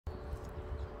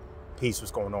Peace,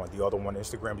 what's going on? The other one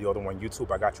Instagram, the other one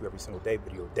YouTube. I got you every single day,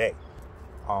 video day.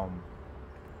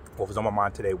 What was on my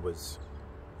mind today was,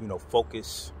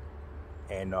 focus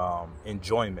and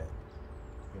enjoyment.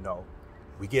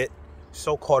 We get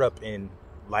so caught up in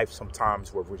life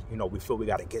sometimes where we feel we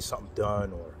got to get something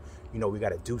done, or we got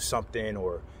to do something,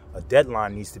 or a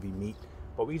deadline needs to be met.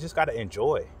 But we just got to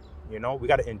enjoy. We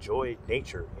got to enjoy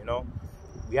nature.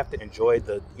 We have to enjoy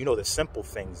the simple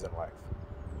things in life.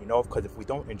 Because if we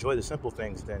don't enjoy the simple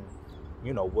things, then,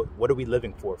 what are we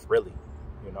living for, really?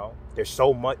 There's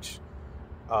so much,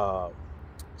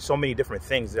 so many different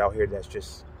things out here that's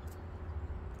just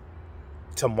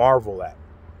to marvel at.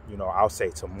 I'll say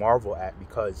to marvel at,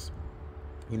 because,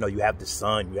 you have the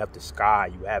sun, you have the sky,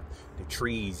 you have the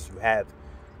trees, you have,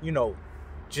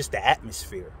 just the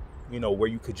atmosphere, where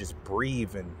you could just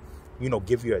breathe and,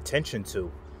 give your attention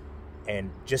to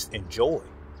and just enjoy.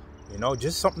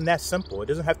 Just something that simple. It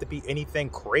doesn't have to be anything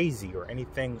crazy or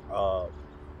anything,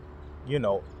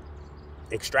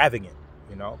 extravagant,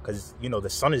 because, the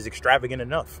sun is extravagant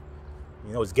enough.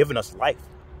 It's giving us life.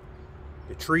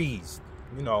 The trees,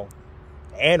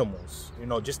 animals,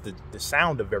 just the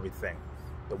sound of everything.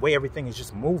 The way everything is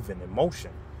just moving in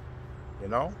motion,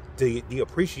 The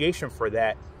appreciation for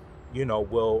that,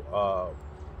 will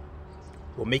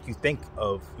make you think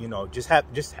of,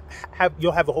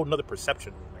 you'll have a whole nother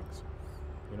perception of things.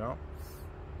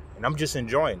 And I'm just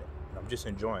enjoying it.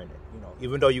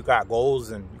 Even though you got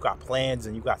goals and you got plans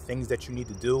and you got things that you need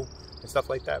to do and stuff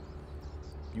like that,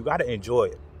 you got to enjoy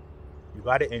it. You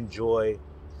got to enjoy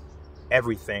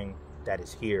everything that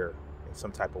is here in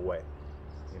some type of way.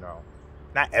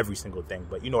 Not every single thing,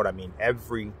 but you know what I mean?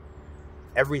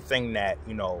 Everything that,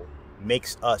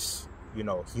 makes us,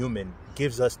 human,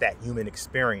 gives us that human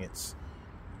experience.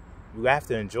 You have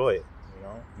to enjoy it.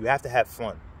 You have to have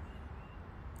fun.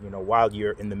 While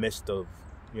you're in the midst of,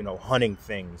 hunting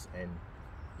things and,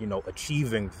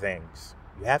 achieving things,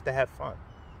 you have to have fun.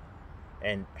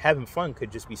 And having fun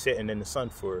could just be sitting in the sun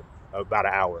for about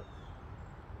an hour.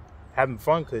 Having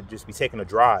fun could just be taking a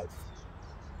drive.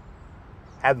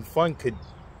 Having fun could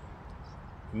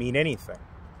mean anything.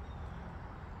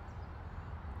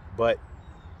 But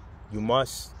you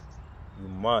must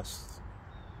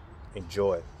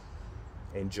enjoy,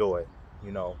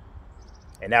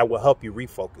 and that will help you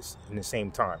refocus in the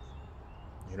same time,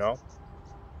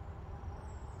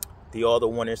 The other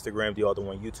one Instagram, the other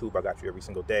one YouTube. I got you every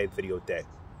single day, video day.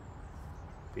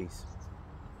 Peace.